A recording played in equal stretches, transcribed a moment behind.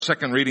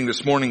Second reading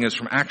this morning is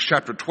from Acts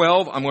chapter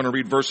 12. I'm going to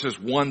read verses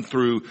 1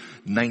 through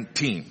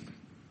 19.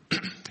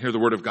 Hear the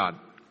word of God.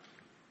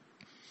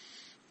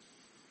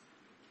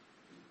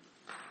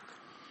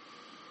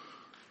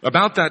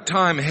 About that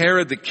time,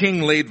 Herod the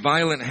king laid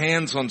violent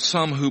hands on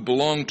some who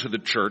belonged to the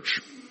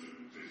church.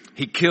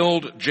 He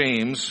killed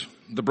James,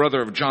 the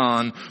brother of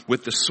John,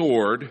 with the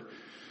sword.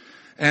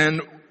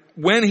 And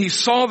when he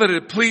saw that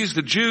it pleased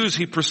the Jews,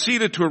 he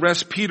proceeded to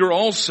arrest Peter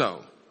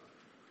also.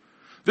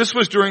 This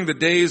was during the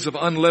days of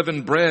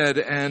unleavened bread,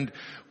 and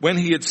when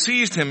he had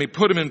seized him, he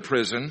put him in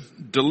prison,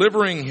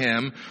 delivering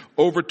him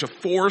over to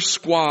 4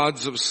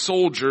 squads of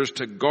soldiers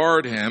to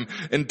guard him,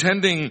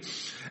 intending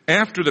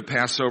after the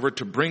Passover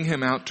to bring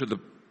him out to the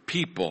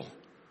people.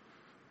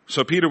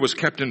 So Peter was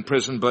kept in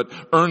prison, but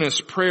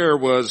earnest prayer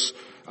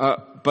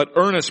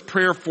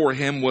for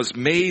him was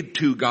made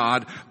to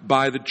God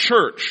by the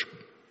church.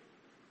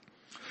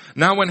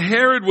 Now when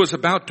Herod was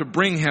about to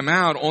bring him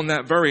out on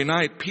that very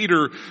night,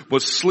 Peter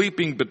was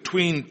sleeping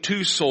between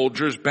 2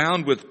 soldiers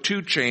bound with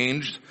 2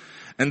 chains,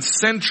 and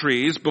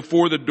sentries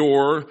before the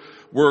door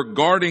were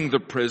guarding the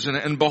prison.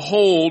 And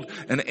behold,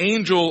 an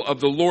angel of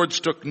the Lord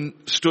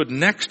stood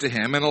next to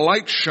him, and a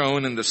light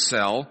shone in the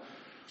cell.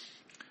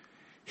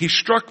 He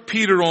struck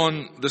Peter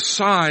on the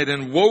side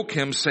and woke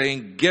him,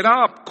 saying, "Get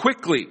up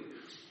quickly."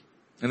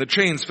 And the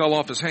chains fell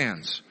off his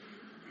hands.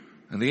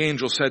 And the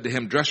angel said to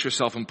him, "Dress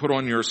yourself and put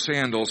on your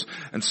sandals."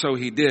 And so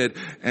he did.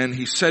 And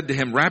he said to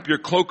him, "Wrap your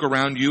cloak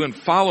around you and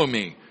follow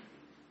me."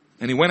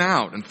 And he went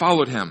out and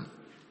followed him.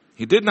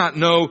 He did not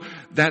know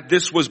that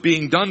what was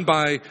being done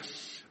by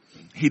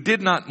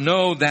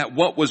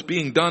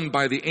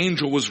the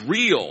angel was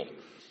real,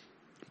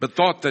 but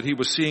thought that he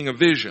was seeing a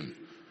vision.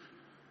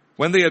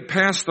 When they had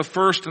passed the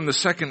first and the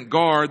second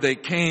guard, they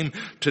came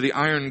to the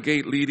iron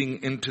gate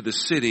leading into the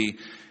city.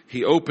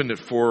 It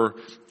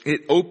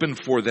opened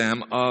for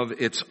them of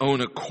its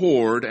own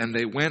accord, and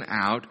they went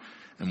out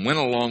and went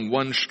along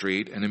one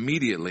street, and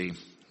immediately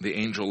the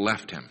angel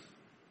left him.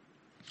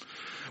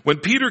 When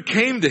Peter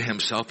came to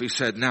himself, he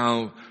said,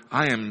 "Now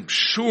I am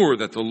sure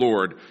that the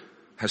Lord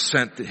has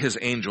sent his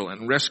angel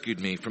and rescued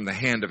me from the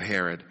hand of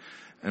Herod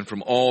and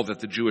from all that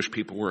the Jewish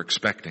people were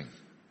expecting."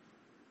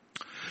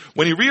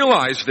 When he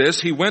realized this,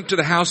 he went to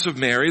the house of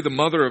Mary, the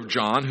mother of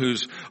John,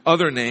 whose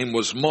other name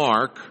was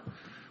Mark,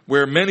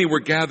 where many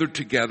were gathered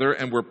together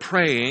and were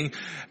praying.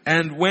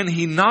 And when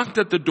he knocked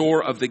at the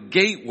door of the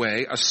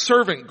gateway, a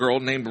servant girl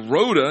named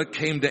Rhoda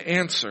came to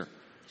answer.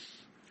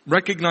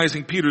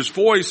 Recognizing Peter's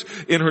voice,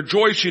 in her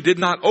joy she did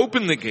not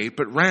open the gate,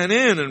 but ran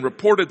in and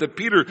reported that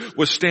Peter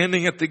was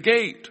standing at the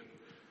gate.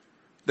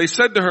 They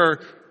said to her,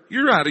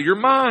 "You're out of your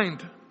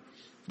mind."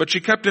 But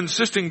she kept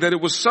insisting that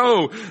it was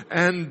so,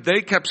 and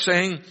they kept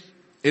saying,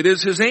 "It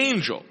is his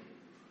angel."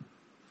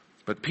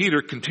 But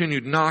Peter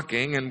continued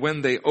knocking, and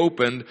when they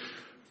opened,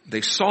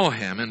 they saw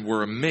him and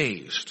were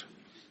amazed.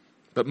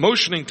 But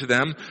motioning to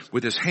them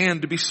with his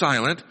hand to be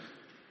silent,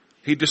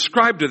 he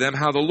described to them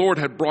how the Lord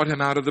had brought him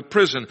out of the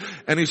prison.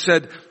 And he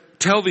said,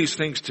 "Tell these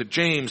things to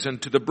James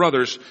and to the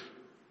brothers."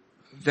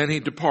 Then he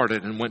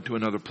departed and went to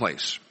another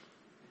place.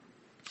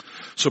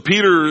 So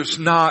Peter's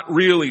not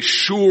really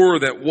sure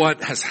that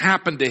what has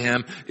happened to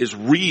him is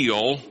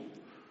real,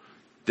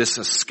 this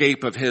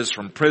escape of his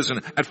from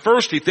prison. At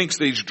first he thinks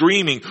that he's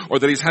dreaming or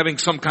that he's having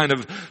some kind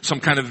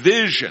of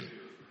vision.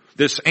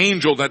 This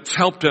angel that's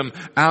helped him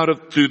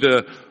through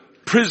the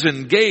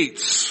prison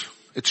gates.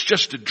 It's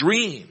just a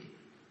dream.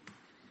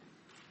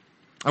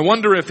 I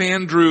wonder if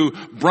Andrew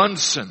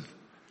Brunson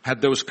had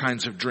those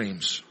kinds of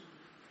dreams.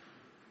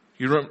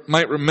 You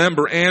might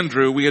remember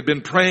Andrew. We had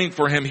been praying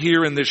for him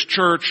here in this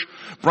church.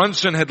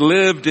 Brunson had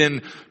lived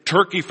in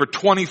Turkey for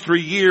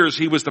 23 years.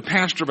 He was the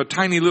pastor of a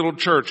tiny little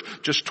church,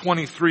 just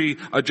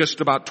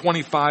about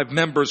 25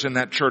 members in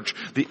that church,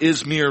 the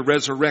Izmir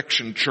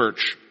Resurrection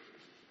Church.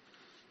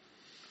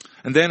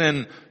 And then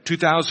in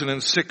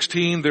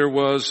 2016, there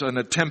was an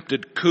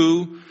attempted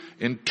coup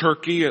in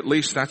Turkey. At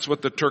least that's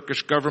what the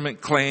Turkish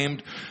government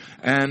claimed.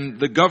 And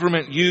the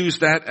government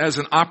used that as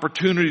an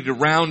opportunity to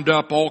round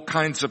up all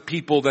kinds of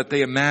people that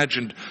they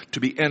imagined to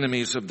be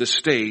enemies of the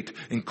state,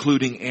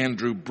 including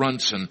Andrew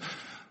Brunson,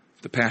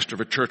 the pastor of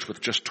a church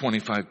with just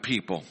 25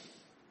 people.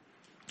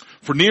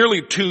 For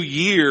nearly 2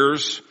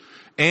 years,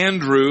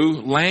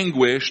 Andrew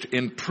languished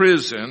in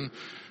prison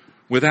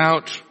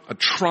without a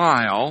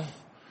trial.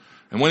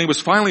 And when he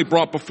was finally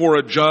brought before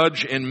a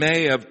judge in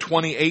May of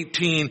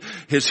 2018,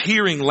 his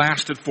hearing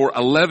lasted for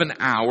 11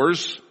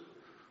 hours.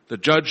 The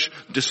judge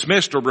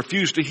dismissed or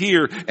refused to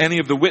hear any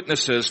of the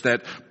witnesses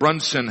that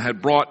Brunson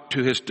had brought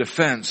to his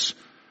defense.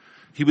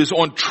 He was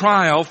on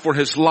trial for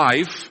his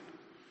life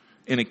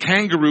in a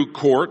kangaroo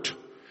court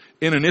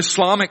in an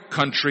Islamic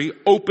country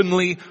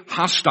openly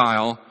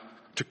hostile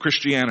to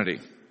Christianity.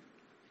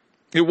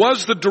 It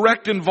was the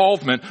direct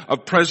involvement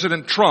of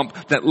President Trump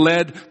that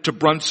led to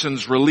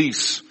Brunson's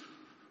release.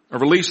 A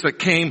release that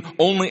came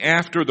only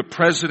after the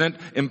president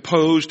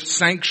imposed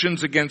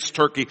sanctions against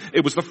Turkey.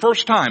 It was the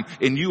first time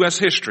in U.S.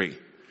 history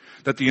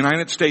that the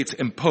United States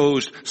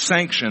imposed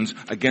sanctions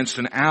against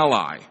an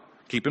ally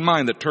Keep in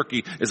mind that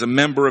Turkey is a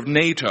member of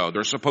NATO.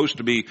 They're supposed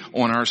to be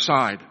on our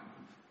side.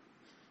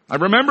 I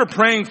remember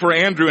praying for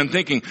Andrew and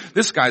thinking,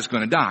 this guy's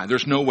going to die.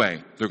 There's no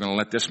way they're going to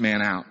let this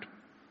man out.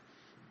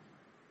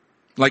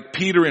 Like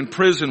Peter in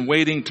prison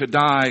waiting to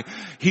die,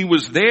 he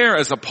was there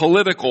as a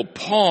political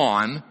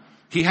pawn.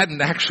 He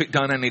hadn't actually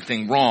done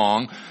anything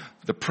wrong.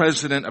 The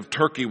president of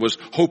Turkey was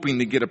hoping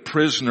to get a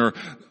prisoner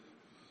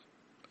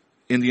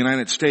in the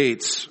United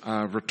States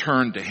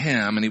returned to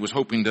him, and he was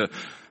hoping to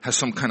have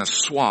some kind of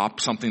swap,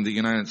 something the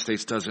United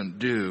States doesn't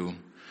do.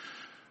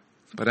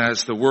 But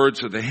as the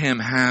words of the hymn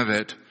have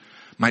it,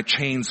 my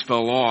chains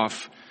fell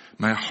off,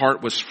 my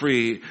heart was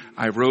free,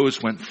 I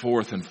rose, went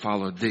forth, and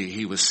followed thee.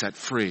 He was set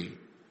free.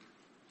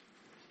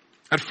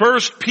 At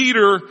first,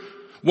 Peter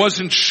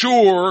wasn't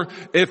sure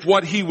if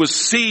what he was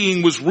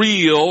seeing was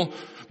real,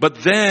 but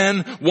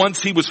then,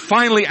 once he was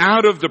finally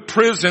out of the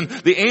prison,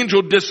 the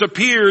angel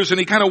disappears and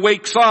he kind of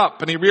wakes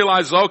up and he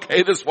realizes,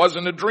 okay, this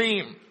wasn't a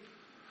dream.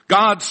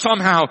 God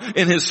somehow,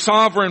 in His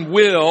sovereign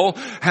will,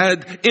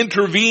 had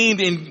intervened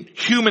in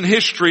human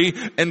history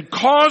and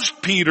caused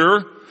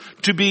Peter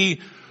to be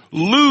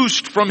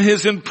loosed from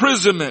his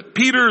imprisonment.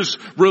 Peter's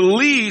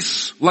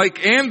release,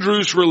 like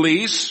Andrew's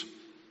release,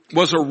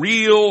 was a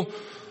real,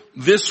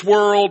 this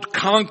world,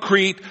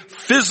 concrete,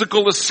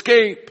 physical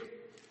escape.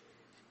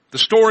 The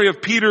story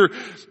of Peter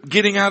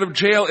getting out of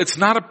jail, it's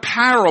not a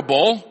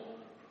parable.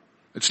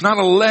 It's not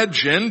a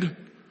legend.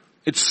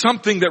 It's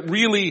something that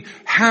really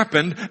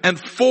happened. And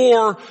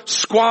 4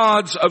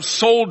 squads of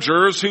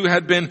soldiers who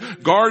had been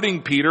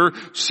guarding Peter,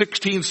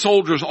 16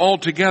 soldiers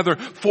altogether,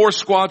 4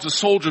 squads of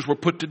soldiers were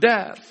put to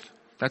death.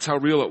 That's how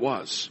real it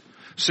was.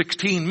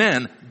 16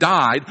 men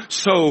died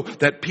so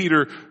that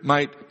Peter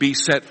might be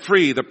set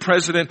free. The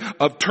president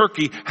of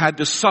Turkey had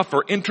to suffer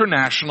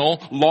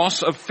international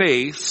loss of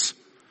faith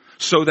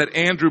so that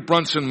Andrew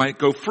Brunson might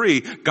go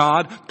free.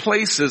 God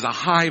places a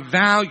high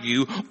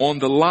value on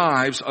the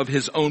lives of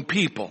His own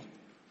people.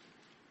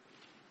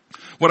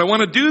 What I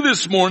want to do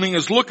this morning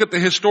is look at the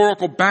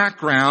historical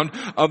background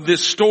of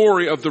this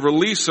story of the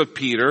release of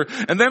Peter.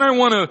 And then I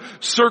want to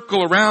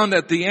circle around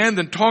at the end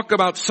and talk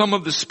about some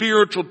of the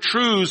spiritual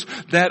truths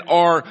that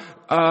are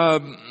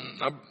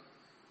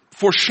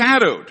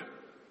foreshadowed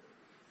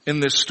in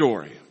this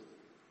story.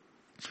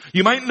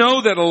 You might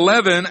know that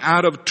 11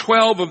 out of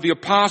 12 of the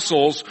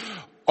apostles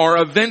are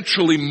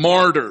eventually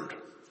martyred.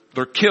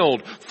 They're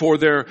killed for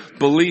their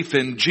belief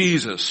in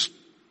Jesus.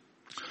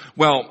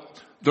 Well,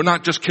 they're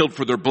not just killed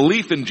for their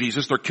belief in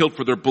Jesus, they're killed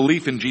for their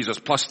belief in Jesus,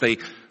 plus they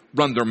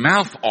run their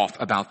mouth off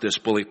about this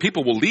belief.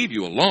 People will leave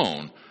you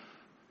alone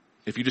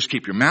if you just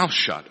keep your mouth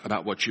shut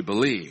about what you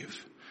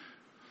believe.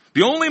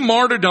 The only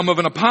martyrdom of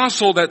an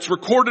apostle that's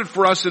recorded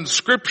for us in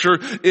Scripture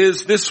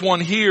is this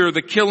one here,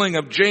 the killing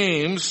of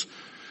James.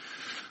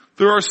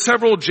 There are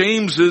several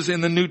Jameses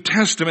in the New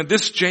Testament.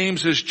 This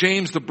James is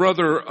James, the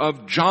brother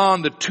of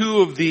John. The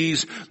 2 of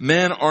these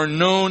men are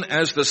known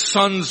as the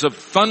sons of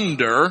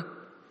thunder.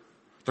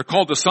 They're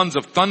called the sons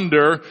of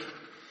thunder,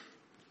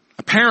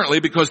 apparently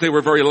because they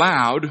were very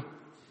loud.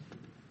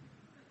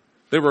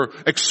 They were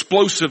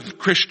explosive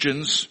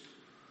Christians.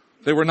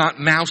 They were not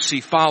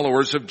mousy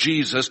followers of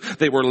Jesus.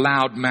 They were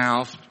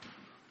loud-mouthed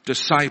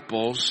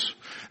disciples.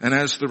 And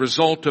as the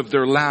result of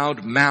their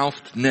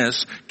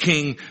loud-mouthedness,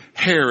 King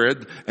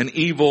Herod, an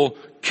evil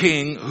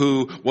king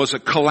who was a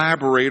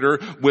collaborator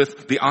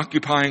with the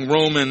occupying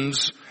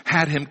Romans,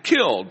 had him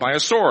killed by a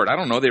sword. I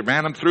don't know, they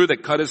ran him through, they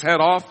cut his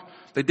head off.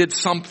 They did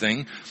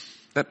something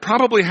that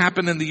probably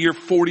happened in the year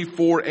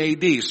 44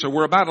 AD. So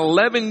we're about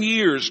 11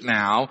 years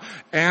now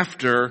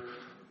after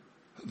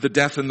the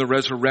death and the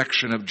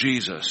resurrection of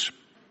Jesus.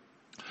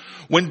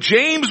 When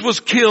James was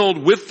killed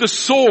with the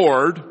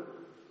sword,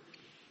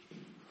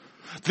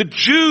 the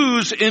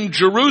Jews in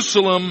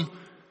Jerusalem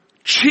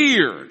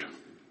cheered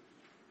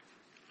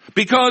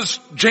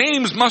because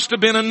James must have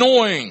been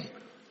annoying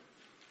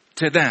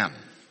to them,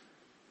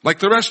 like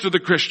the rest of the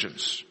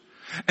Christians.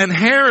 And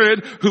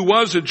Herod, who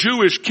was a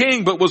Jewish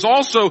king, but was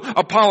also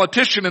a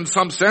politician in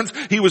some sense,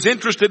 he was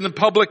interested in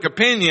public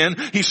opinion.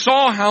 He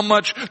saw how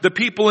much the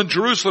people in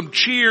Jerusalem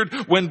cheered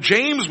when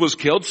James was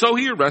killed, so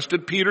he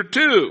arrested Peter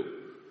too.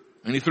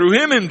 And he threw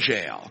him in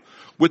jail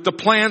with the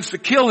plans to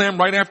kill him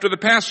right after the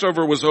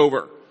Passover was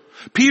over.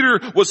 Peter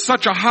was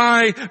such a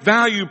high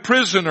value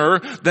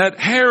prisoner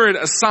that Herod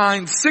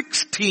assigned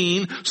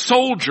 16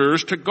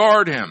 soldiers to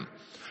guard him.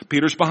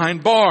 Peter's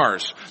behind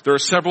bars. There are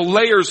several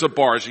layers of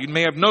bars. You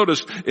may have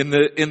noticed in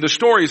the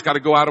story, he's got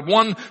to go out of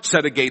one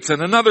set of gates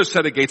and another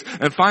set of gates,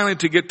 and finally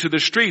to get to the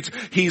streets.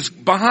 He's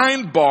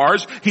behind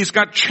bars. He's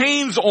got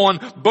chains on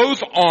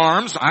both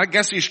arms. I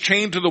guess he's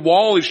chained to the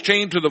wall. He's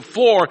chained to the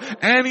floor.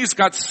 And he's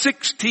got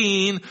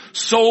 16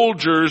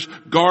 soldiers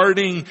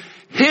guarding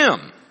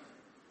him.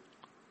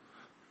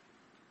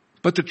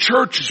 But the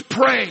church is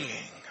praying.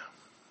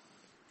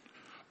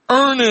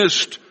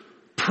 Earnest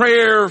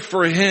prayer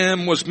for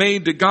him was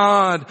made to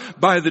God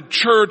by the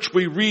church.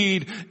 We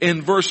read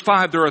in verse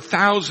 5, there are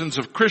thousands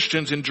of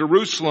Christians in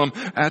Jerusalem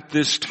at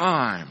this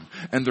time,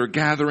 and they're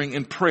gathering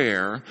in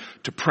prayer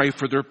to pray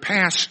for their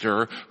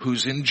pastor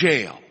who's in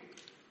jail.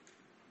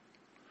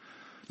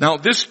 Now,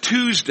 this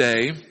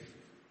Tuesday,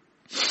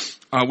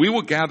 we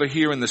will gather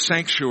here in the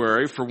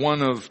sanctuary for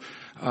one of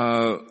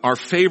our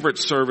favorite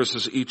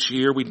services each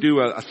year. We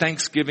do a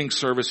Thanksgiving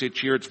service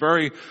each year. It's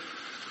very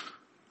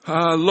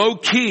low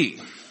key.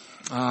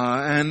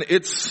 And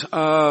it's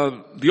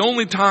the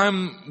only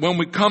time when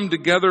we come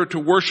together to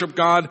worship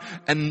God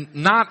and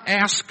not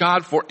ask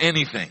God for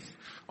anything.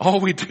 All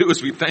we do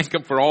is we thank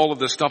Him for all of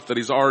the stuff that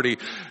He's already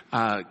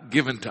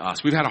given to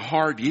us. We've had a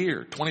hard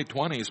year.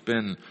 2020 has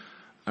been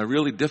a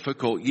really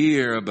difficult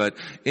year, but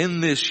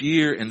in this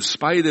year, in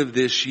spite of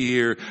this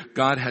year,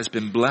 God has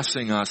been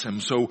blessing us.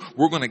 And so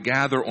we're going to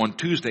gather on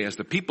Tuesday as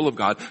the people of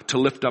God to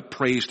lift up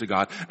praise to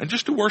God and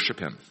just to worship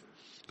Him.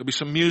 There'll be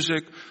some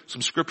music,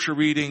 some scripture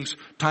readings,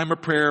 time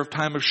of prayer,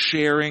 time of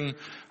sharing.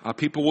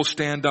 People will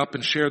stand up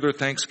and share their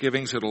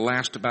thanksgivings. It'll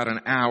last about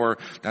an hour.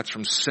 That's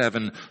from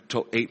 7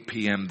 till 8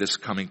 p.m. this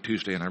coming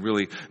Tuesday, and I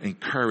really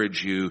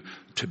encourage you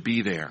to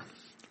be there.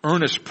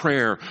 Earnest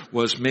prayer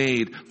was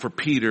made for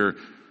Peter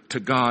to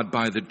God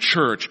by the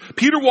church.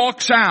 Peter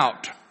walks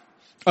out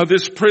of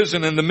this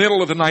prison in the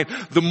middle of the night,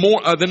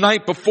 the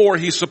night before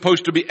he's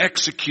supposed to be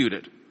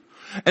executed.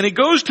 And he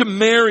goes to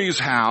Mary's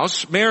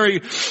house.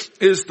 Mary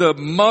is the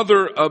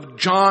mother of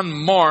John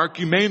Mark.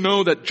 You may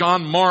know that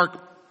John Mark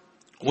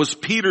was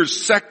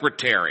Peter's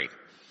secretary.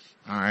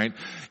 All right.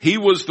 He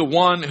was the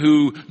one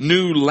who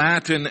knew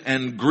Latin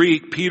and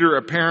Greek. Peter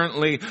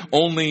apparently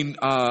only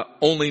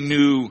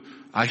knew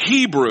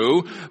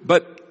Hebrew,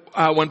 but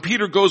when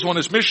Peter goes on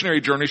his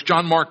missionary journeys,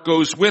 John Mark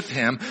goes with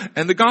him,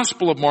 and the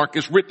Gospel of Mark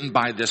is written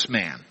by this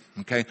man.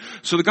 Okay,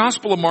 so the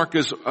Gospel of Mark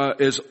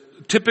is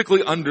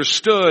typically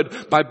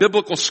understood by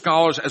biblical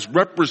scholars as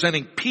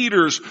representing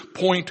Peter's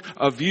point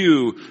of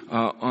view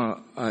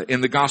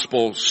in the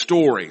gospel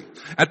story.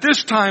 At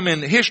this time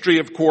in history,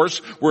 of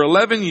course, we're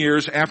 11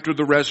 years after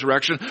the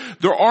resurrection.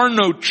 There are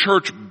no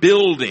church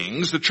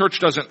buildings. The church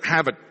doesn't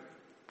have a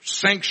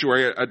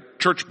sanctuary, a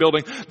church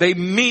building. They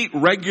meet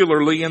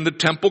regularly in the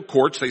temple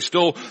courts. They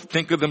still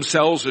think of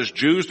themselves as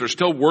Jews. They're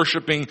still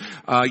worshiping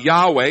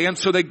Yahweh. And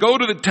so they go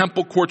to the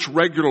temple courts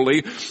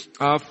regularly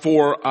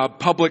for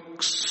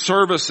public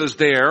services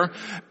there.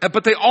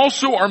 But they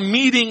also are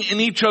meeting in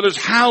each other's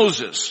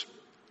houses.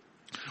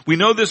 We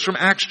know this from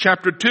Acts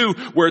chapter 2,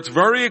 where it's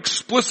very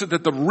explicit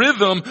that the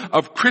rhythm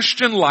of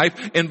Christian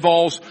life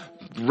involves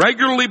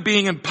regularly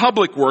being in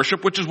public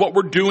worship, which is what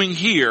we're doing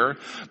here,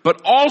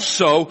 but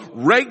also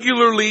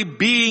regularly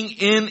being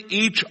in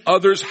each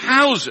other's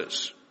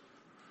houses.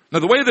 Now,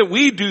 the way that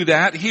we do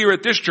that here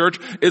at this church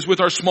is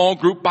with our small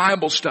group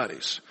Bible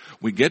studies.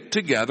 We get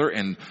together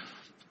in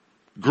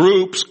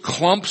groups,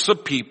 clumps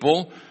of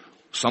people.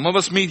 Some of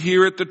us meet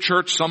here at the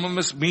church. Some of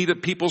us meet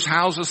at people's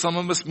houses. Some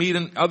of us meet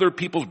in other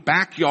people's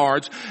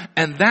backyards.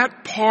 And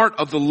that part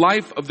of the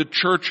life of the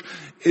church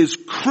is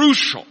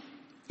crucial.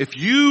 If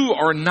you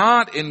are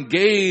not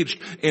engaged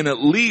in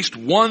at least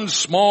one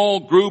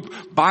small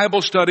group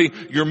Bible study,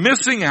 you're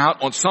missing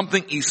out on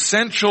something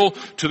essential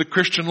to the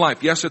Christian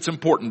life. Yes, it's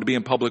important to be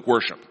in public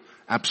worship.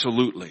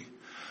 Absolutely.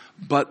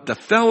 But the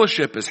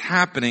fellowship is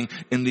happening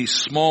in these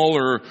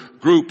smaller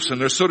groups,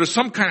 and there's sort of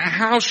some kind of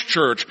house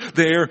church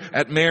there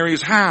at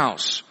Mary's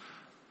house.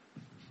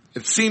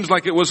 It seems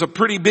like it was a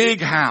pretty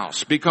big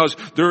house because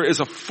there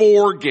is a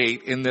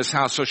foregate in this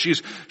house. So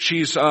she's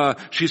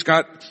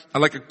got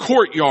like a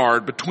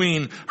courtyard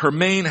between her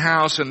main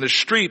house and the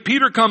street.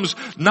 Peter comes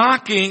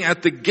knocking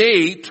at the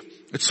gate.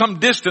 It's some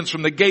distance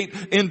from the gate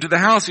into the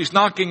house. He's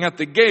knocking at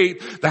the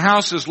gate. The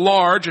house is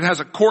large. It has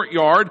a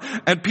courtyard.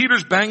 And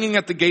Peter's banging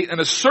at the gate, and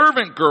a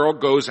servant girl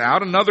goes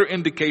out, another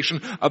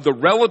indication of the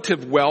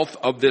relative wealth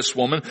of this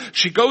woman.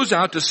 She goes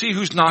out to see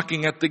who's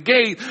knocking at the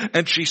gate,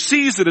 and she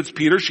sees that it's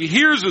Peter. She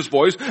hears his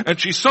voice, and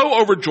she's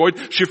so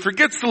overjoyed, she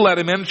forgets to let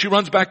him in, and she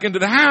runs back into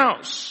the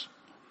house.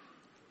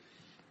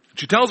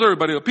 She tells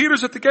everybody, "Oh,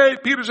 Peter's at the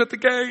gate, Peter's at the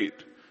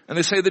gate." And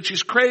they say that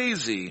she's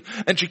crazy.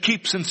 And she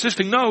keeps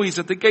insisting, "No, he's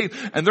at the gate."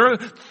 And they're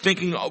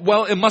thinking,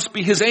 well, it must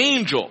be his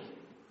angel.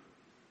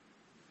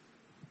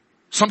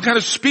 Some kind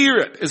of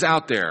spirit is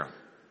out there.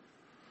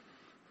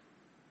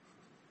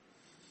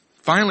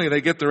 Finally, they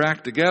get their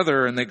act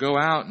together and they go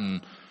out and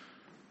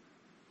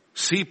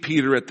see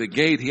Peter at the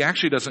gate. He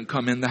actually doesn't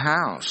come in the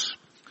house.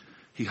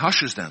 He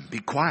hushes them, "Be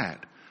quiet."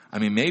 I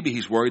mean, maybe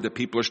he's worried that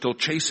people are still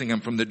chasing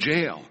him from the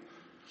jail.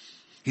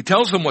 He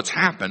tells them what's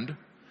happened.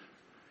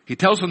 He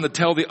tells them to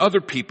tell the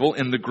other people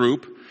in the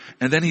group,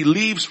 and then he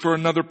leaves for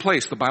another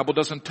place. The Bible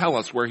doesn't tell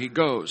us where he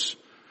goes.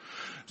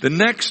 The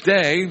next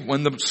day,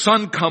 when the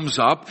sun comes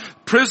up,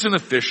 prison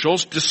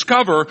officials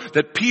discover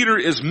that Peter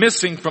is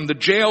missing from the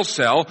jail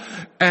cell,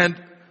 and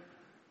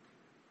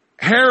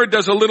Herod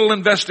does a little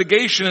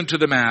investigation into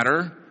the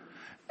matter,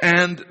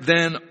 and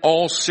then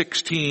all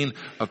 16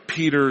 of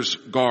Peter's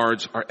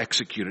guards are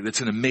executed.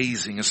 It's an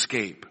amazing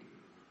escape.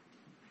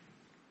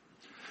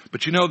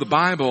 But you know, the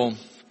Bible,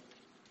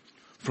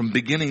 from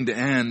beginning to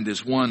end,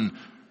 is one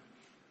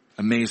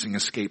amazing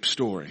escape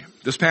story.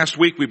 This past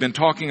week we've been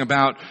talking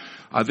about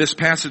this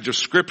passage of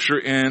Scripture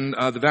in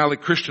the Valley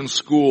Christian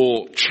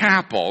School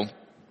Chapel.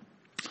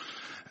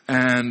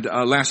 And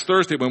last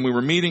Thursday when we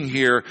were meeting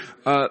here,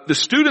 the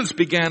students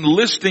began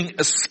listing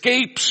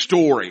escape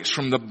stories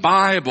from the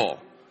Bible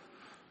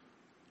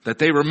that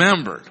they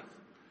remembered.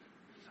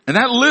 And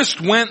that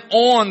list went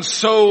on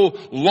so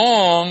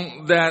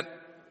long that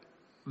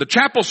the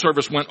chapel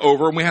service went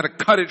over and we had to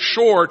cut it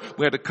short.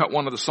 We had to cut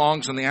one of the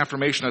songs and the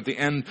affirmation at the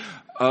end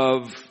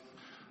of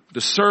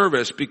the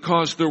service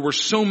because there were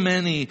so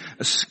many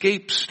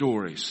escape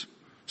stories.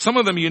 Some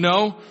of them you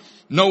know,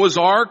 Noah's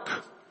Ark,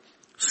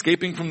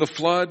 escaping from the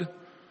flood,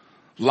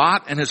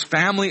 Lot and his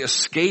family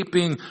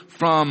escaping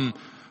from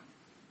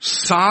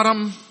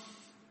Sodom,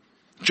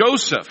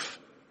 Joseph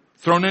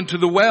thrown into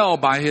the well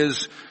by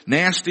his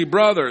nasty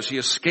brothers. He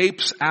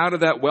escapes out of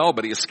that well,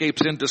 but he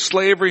escapes into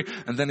slavery,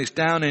 and then he's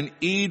down in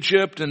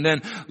Egypt, and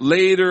then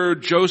later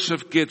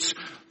Joseph gets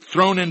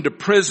thrown into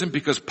prison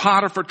because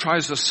Potiphar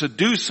tries to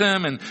seduce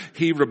him, and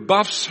he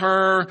rebuffs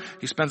her.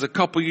 He spends a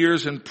couple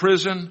years in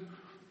prison.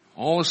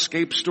 All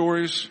escape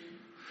stories.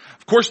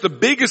 Of course, the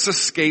biggest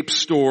escape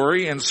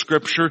story in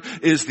Scripture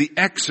is the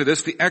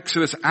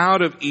Exodus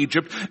out of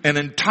Egypt, an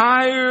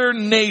entire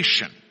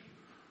nation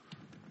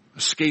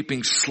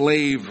escaping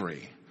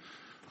slavery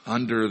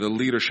under the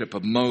leadership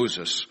of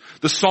Moses.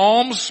 The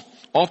Psalms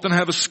often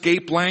have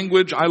escape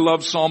language. I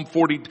love Psalm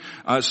 40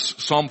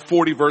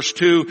 verse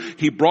 2.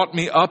 He brought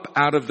me up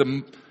out of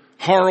the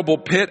horrible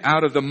pit,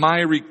 out of the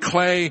miry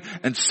clay,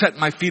 and set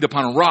my feet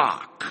upon a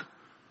rock.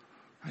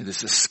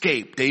 This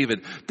escape,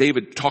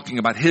 David talking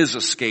about his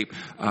escape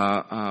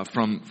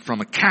from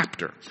a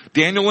captor.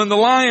 Daniel in the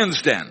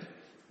lion's den.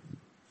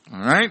 All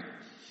right?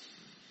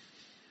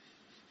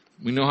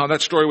 We know how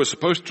that story was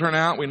supposed to turn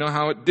out. We know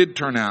how it did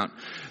turn out.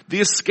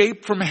 The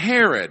escape from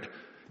Herod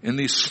in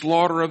the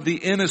slaughter of the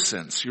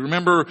innocents. You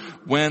remember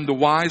when the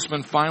wise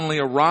men finally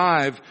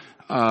arrive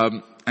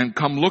and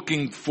come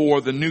looking for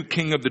the new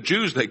king of the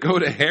Jews. They go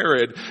to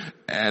Herod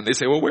and they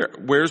say, well,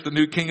 where's the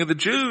new king of the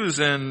Jews?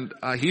 And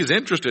he's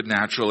interested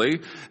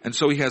naturally. And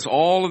so he has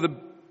all of the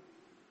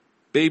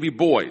baby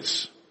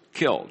boys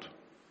killed.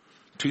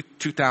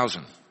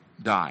 2,000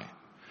 die.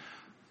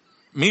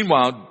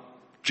 Meanwhile,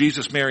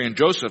 Jesus, Mary, and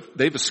Joseph,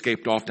 they've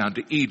escaped off down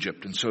to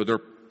Egypt, and so they're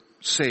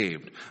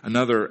saved.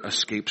 Another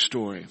escape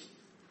story.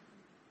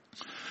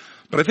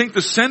 But I think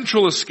the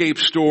central escape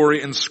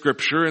story in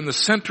Scripture, and the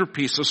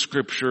centerpiece of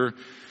Scripture,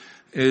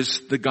 is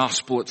the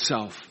gospel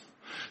itself.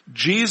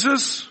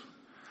 Jesus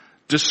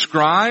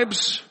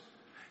describes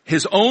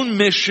his own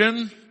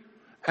mission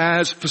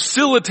as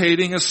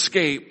facilitating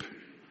escape.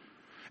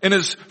 In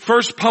his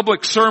first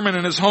public sermon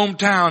in his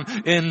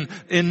hometown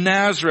in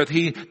Nazareth,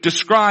 he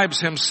describes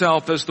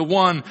himself as the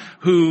one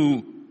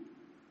who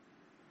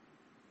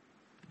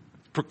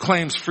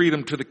proclaims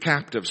freedom to the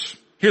captives.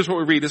 Here's what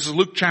we read. This is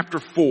Luke chapter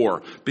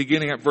 4,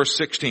 beginning at verse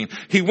 16.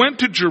 He went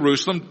to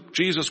Jerusalem,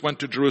 Jesus went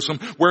to Jerusalem,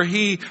 where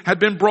he had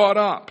been brought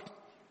up.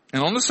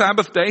 And on the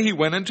Sabbath day, he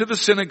went into the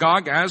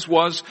synagogue, as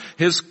was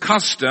his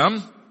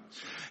custom.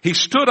 He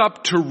stood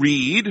up to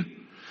read,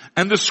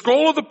 and the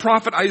scroll of the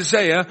prophet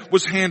Isaiah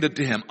was handed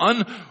to him.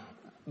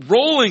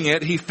 Unrolling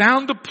it, he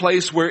found the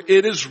place where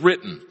it is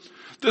written,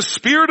 "The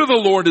Spirit of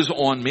the Lord is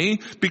on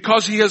me,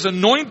 because he has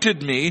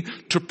anointed me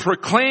to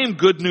proclaim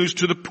good news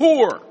to the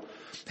poor.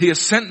 He has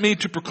sent me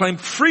to proclaim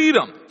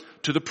freedom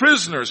to the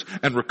prisoners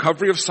and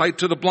recovery of sight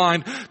to the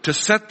blind, to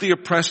set the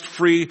oppressed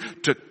free,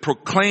 to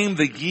proclaim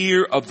the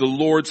year of the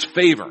Lord's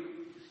favor."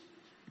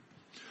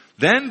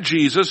 Then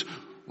Jesus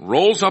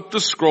rolls up the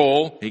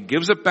scroll, he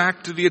gives it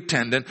back to the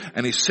attendant,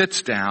 and he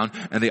sits down,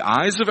 and the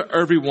eyes of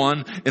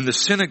everyone in the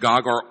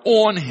synagogue are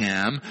on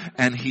him,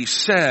 and he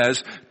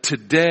says,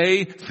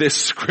 "Today this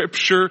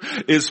scripture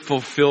is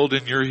fulfilled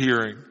in your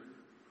hearing."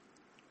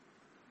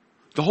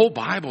 The whole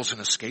Bible's an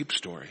escape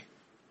story.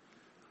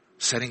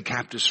 Setting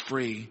captives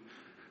free,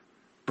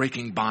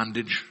 breaking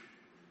bondage,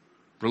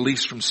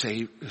 release from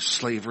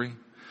slavery.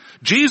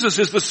 Jesus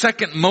is the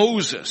second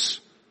Moses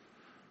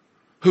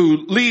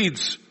who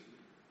leads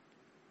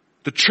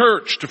the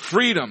church to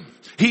freedom.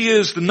 He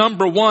is the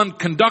number one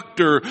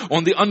conductor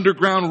on the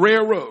Underground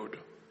Railroad.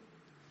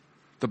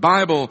 The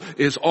Bible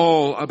is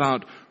all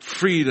about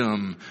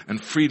freedom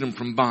and freedom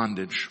from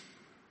bondage,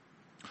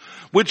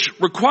 which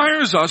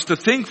requires us to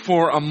think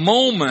for a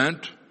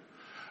moment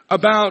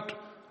about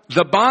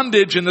the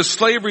bondage and the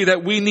slavery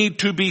that we need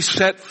to be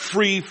set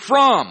free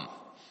from.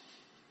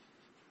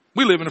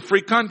 We live in a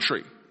free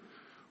country.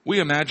 We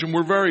imagine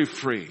we're very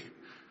free,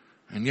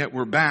 and yet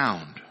we're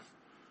bound.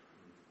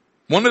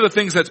 One of the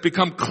things that's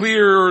become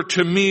clearer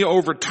to me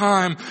over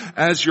time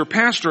as your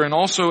pastor and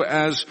also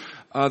as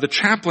the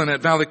chaplain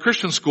at Valley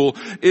Christian School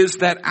is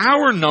that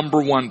our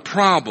number one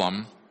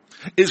problem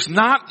is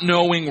not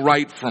knowing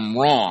right from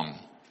wrong.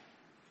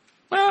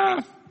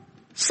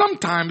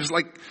 Sometimes,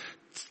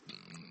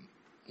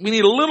 we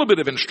need a little bit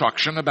of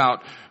instruction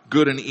about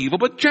good and evil,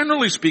 but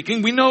generally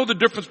speaking, we know the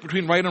difference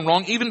between right and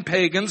wrong. Even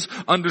pagans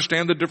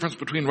understand the difference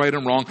between right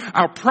and wrong.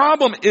 Our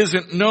problem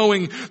isn't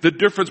knowing the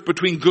difference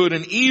between good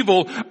and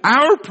evil.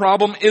 Our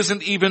problem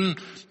isn't even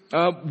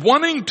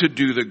wanting to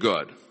do the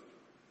good.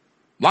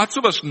 Lots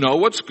of us know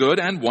what's good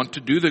and want to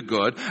do the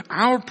good.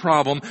 Our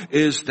problem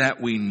is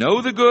that we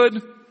know the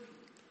good,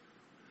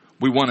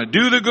 we want to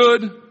do the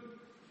good,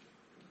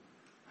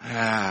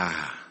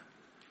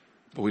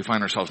 but we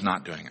find ourselves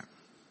not doing it.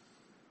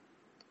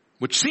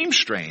 Which seems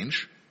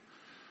strange,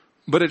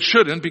 but it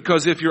shouldn't,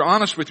 because if you're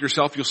honest with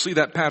yourself, you'll see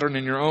that pattern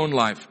in your own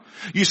life.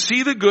 You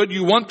see the good,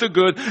 you want the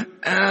good,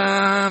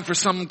 and for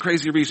some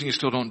crazy reason you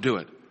still don't do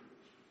it.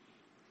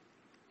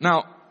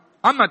 Now,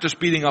 I'm not just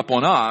beating up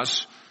on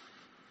us,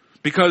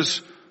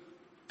 because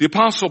the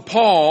Apostle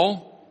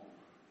Paul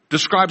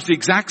describes the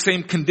exact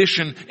same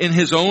condition in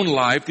his own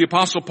life. The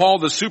Apostle Paul,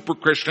 the super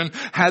Christian,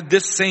 had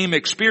this same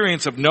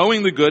experience of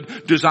knowing the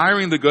good,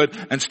 desiring the good,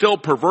 and still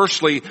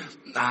perversely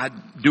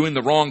doing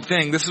the wrong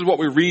thing. This is what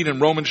we read in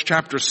Romans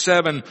chapter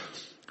 7,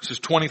 this is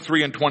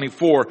 23 and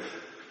 24.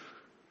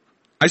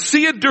 I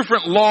see a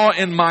different law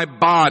in my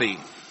body,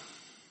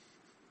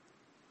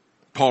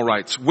 Paul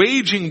writes,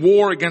 waging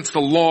war against the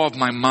law of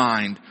my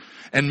mind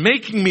and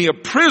making me a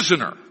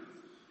prisoner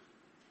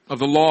of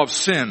the law of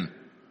sin,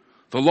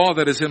 the law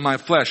that is in my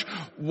flesh.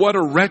 What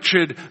a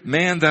wretched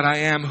man that I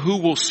am.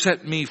 Who will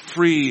set me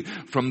free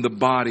from the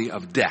body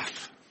of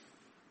death?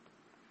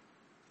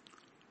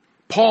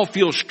 Paul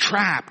feels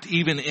trapped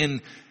even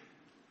in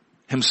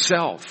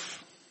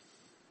himself.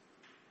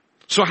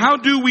 So how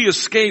do we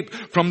escape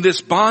from this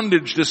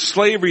bondage, this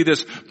slavery,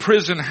 this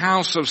prison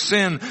house of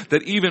sin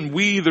that even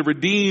we, the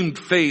redeemed,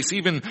 face,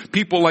 even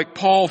people like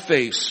Paul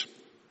face?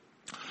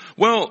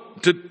 Well,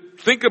 to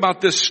think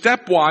about this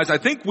stepwise, I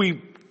think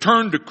we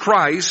turn to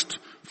Christ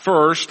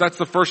first. That's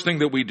the first thing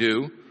that we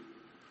do.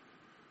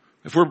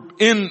 If we're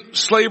in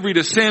slavery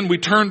to sin, we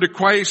turn to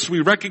Christ.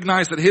 We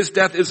recognize that His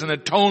death is an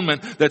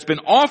atonement that's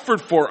been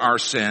offered for our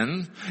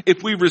sin.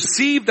 If we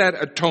receive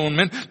that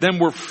atonement, then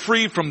we're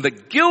free from the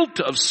guilt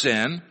of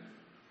sin.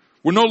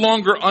 We're no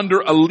longer under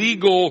a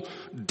legal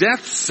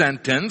death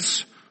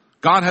sentence.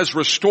 God has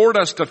restored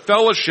us to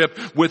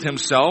fellowship with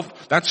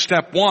Himself. That's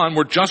step one.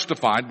 We're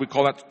justified. We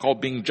call that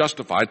called being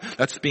justified.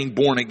 That's being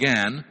born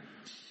again.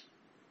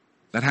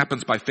 That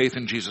happens by faith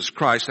in Jesus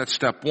Christ. That's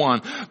step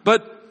one.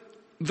 But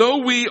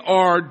though we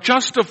are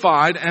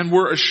justified and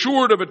we're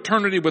assured of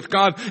eternity with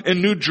God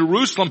in New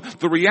Jerusalem,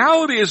 the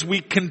reality is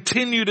we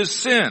continue to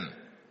sin.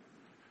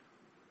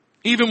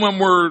 Even when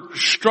we're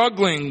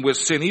struggling with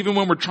sin, even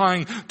when we're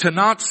trying to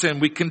not sin,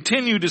 we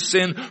continue to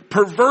sin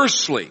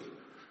perversely.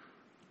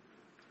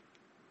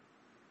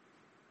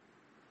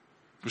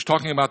 I was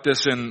talking about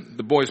this in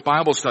the boys'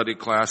 Bible study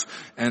class,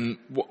 and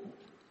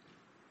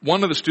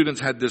one of the students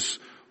had this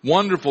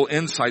wonderful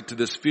insight to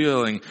this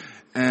feeling,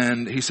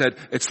 and he said,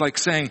 it's like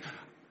saying,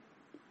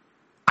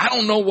 I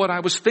don't know what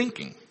I was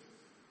thinking.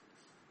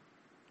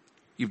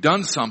 You've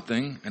done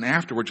something, and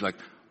afterwards you're like,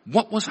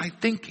 what was I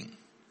thinking?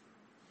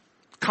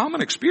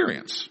 Common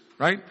experience,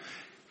 right?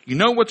 You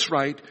know what's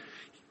right.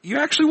 You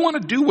actually want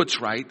to do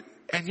what's right,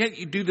 and yet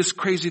you do this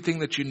crazy thing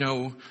that you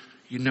know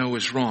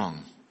is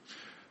wrong.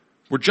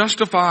 We're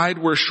justified,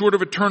 we're assured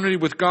of eternity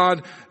with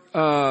God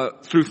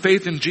through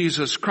faith in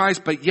Jesus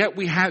Christ, but yet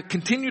we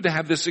continue to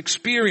have this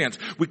experience.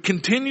 We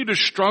continue to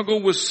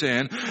struggle with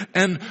sin,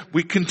 and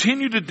we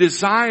continue to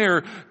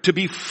desire to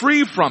be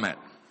free from it.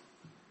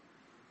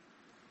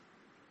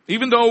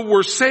 Even though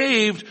we're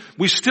saved,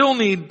 we still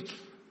need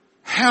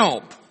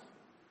help.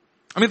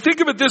 I mean, think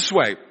of it this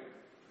way.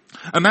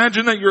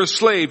 Imagine that you're a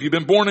slave. You've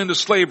been born into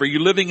slavery. You're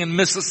living in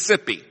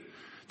Mississippi.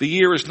 The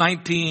year is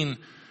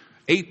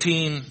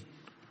 1918.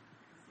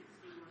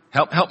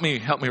 Help me,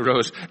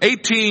 Rose.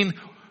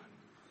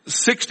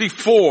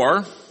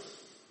 1864.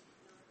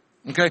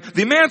 Okay.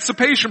 The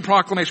Emancipation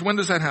Proclamation. When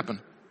does that happen?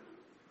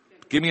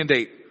 Give me a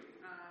date.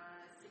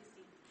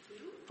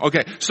 62.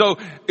 Okay. So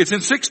it's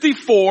in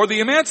 64. The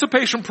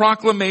Emancipation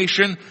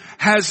Proclamation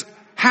has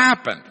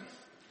happened.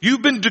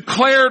 You've been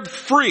declared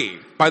free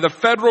by the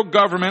federal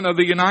government of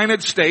the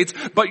United States,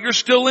 but you're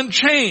still in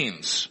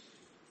chains.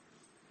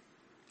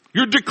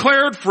 You're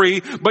declared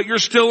free, but you're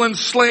still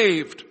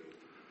enslaved.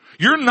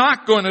 You're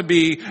not going to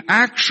be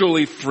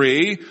actually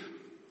free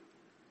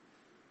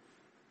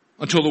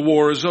until the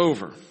war is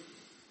over.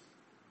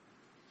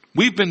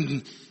 We've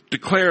been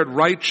declared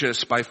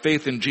righteous by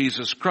faith in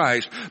Jesus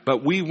Christ,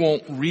 but we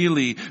won't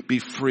really be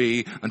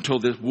free until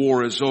this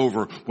war is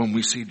over, when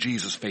we see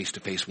Jesus face to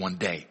face one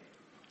day.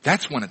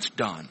 That's when it's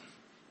done.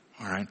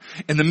 All right.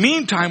 In the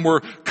meantime,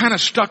 we're kind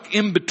of stuck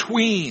in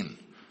between.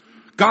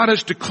 God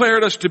has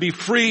declared us to be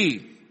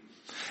free,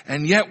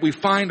 and yet we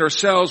find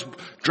ourselves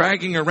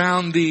dragging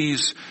around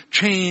these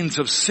chains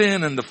of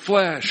sin and the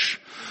flesh.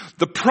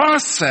 The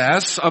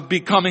process of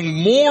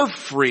becoming more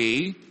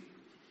free,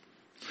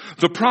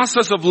 the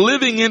process of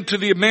living into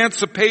the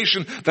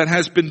emancipation that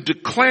has been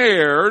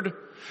declared,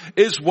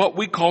 is what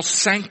we call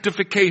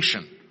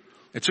sanctification.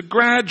 It's a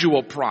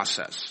gradual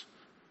process.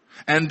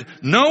 And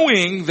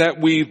knowing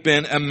that we've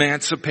been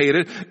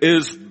emancipated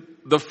is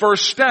the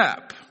first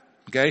step.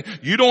 Okay?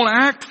 You don't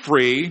act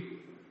free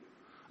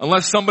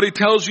unless somebody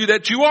tells you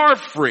that you are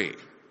free.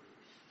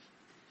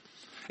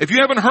 If you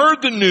haven't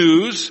heard the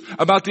news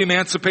about the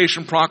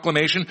Emancipation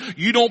Proclamation,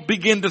 you don't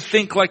begin to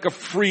think like a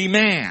free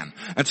man.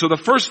 And so the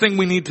first thing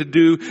we need to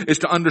do is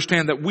to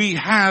understand that we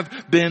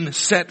have been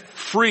set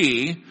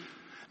free,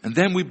 and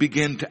then we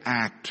begin to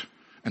act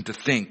and to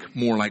think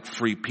more like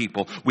free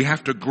people. We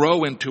have to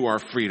grow into our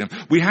freedom.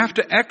 We have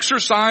to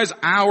exercise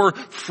our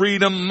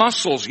freedom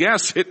muscles.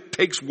 Yes, it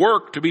takes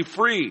work to be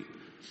free.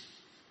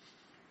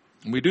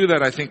 And we do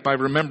that, I think, by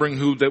remembering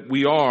that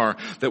we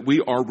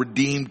are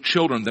redeemed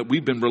children, that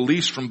we've been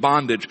released from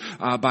bondage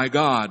by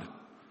God.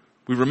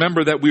 We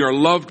remember that we are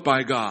loved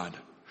by God.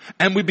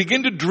 And we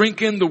begin to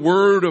drink in the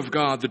Word of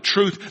God, the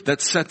truth that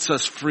sets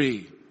us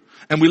free.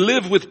 And we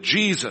live with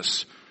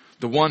Jesus,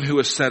 the one who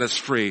has set us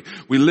free.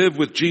 We live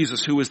with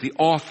Jesus, who is the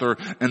author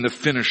and the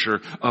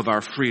finisher of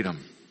our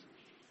freedom.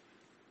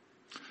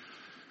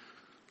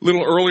 A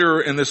little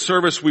earlier in this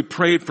service, we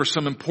prayed for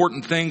some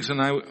important things,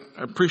 and I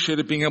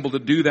appreciated being able to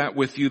do that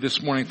with you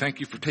this morning. Thank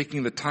you for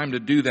taking the time to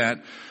do that.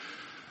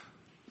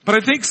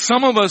 But I think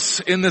some of us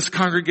in this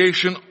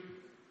congregation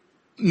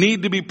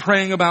need to be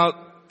praying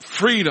about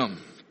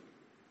freedom.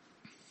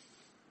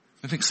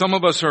 I think some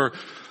of us are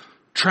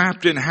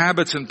trapped in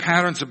habits and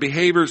patterns of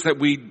behaviors that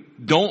we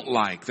don't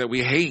like, that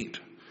we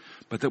hate,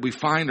 but that we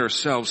find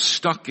ourselves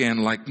stuck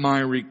in like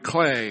miry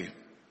clay.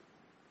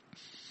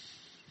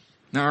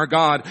 Now, our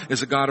God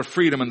is a God of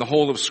freedom, and the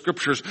whole of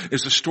Scriptures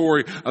is a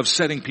story of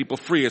setting people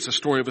free. It's a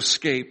story of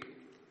escape.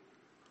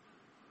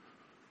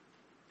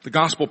 The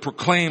gospel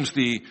proclaims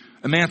the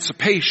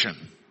emancipation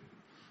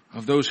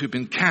of those who've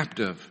been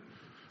captive.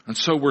 And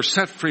so we're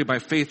set free by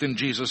faith in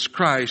Jesus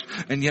Christ,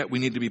 and yet we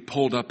need to be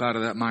pulled up out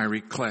of that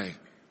miry clay.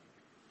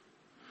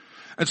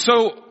 And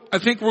so I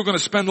think we're going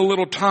to spend a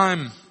little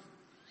time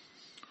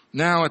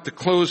now at the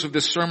close of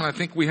this sermon. I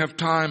think we have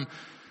time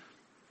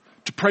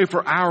to pray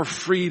for our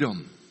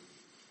freedom.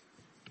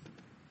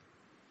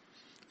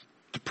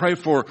 To pray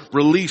for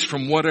release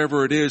from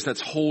whatever it is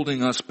that's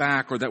holding us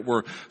back or that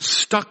we're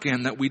stuck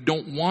in, that we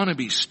don't want to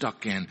be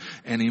stuck in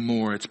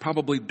anymore. It's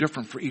probably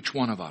different for each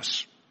one of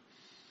us.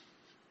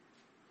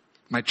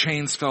 My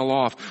chains fell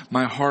off.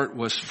 My heart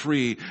was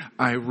free.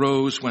 I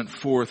rose, went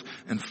forth,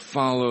 and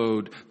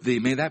followed thee.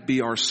 May that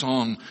be our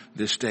song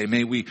this day.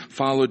 May we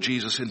follow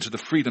Jesus into the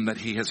freedom that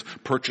he has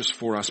purchased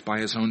for us by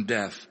his own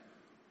death.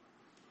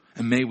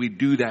 And may we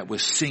do that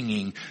with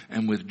singing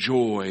and with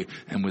joy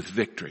and with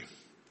victory.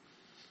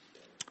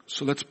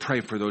 So let's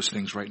pray for those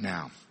things right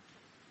now.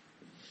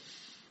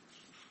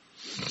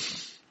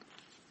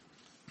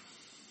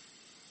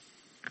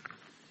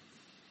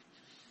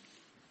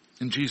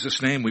 In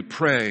Jesus' name we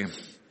pray,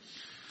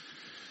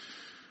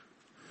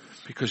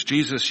 because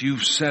Jesus,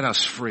 you've set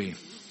us free.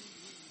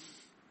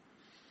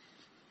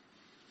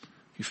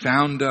 You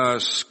found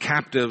us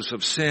captives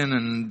of sin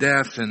and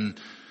death, and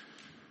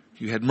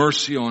you had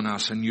mercy on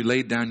us, and you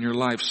laid down your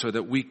life so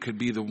that we could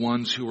be the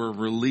ones who are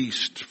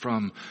released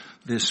from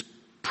this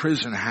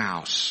prison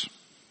house.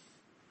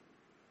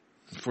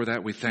 And for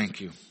that we thank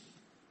you.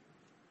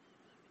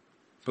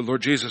 But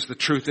Lord Jesus, the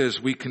truth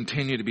is we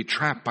continue to be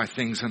trapped by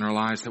things in our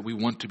lives that we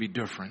want to be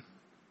different.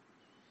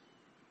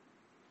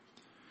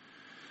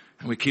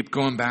 And we keep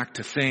going back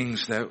to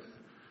things that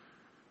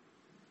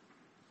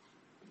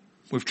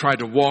we've tried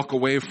to walk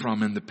away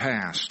from in the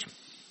past.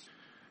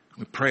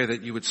 We pray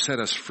that you would set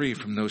us free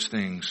from those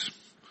things.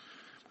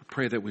 We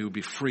pray that we would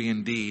be free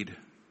indeed.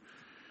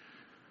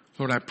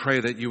 Lord, I pray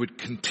that you would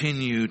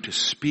continue to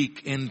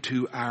speak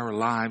into our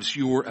lives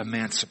your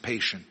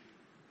emancipation.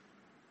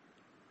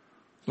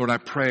 Lord, I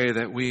pray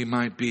that we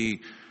might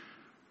be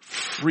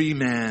free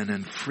men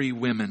and free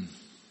women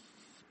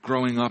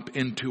growing up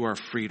into our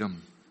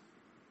freedom.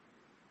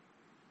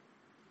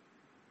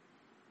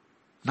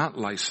 Not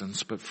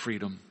license, but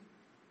freedom.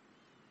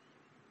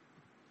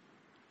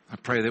 I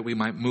pray that we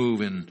might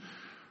move in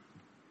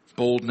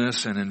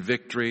boldness and in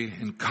victory,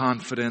 in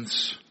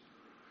confidence,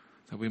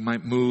 that we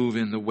might move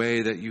in the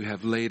way that you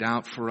have laid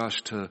out for us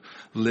to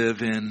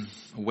live in,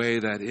 a way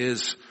that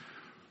is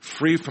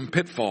free from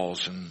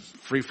pitfalls and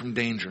free from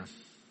danger.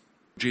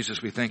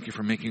 Jesus, we thank you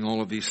for making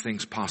all of these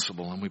things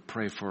possible, and we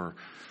pray for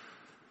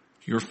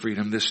your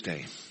freedom this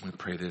day. We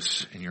pray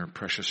this in your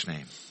precious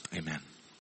name. Amen.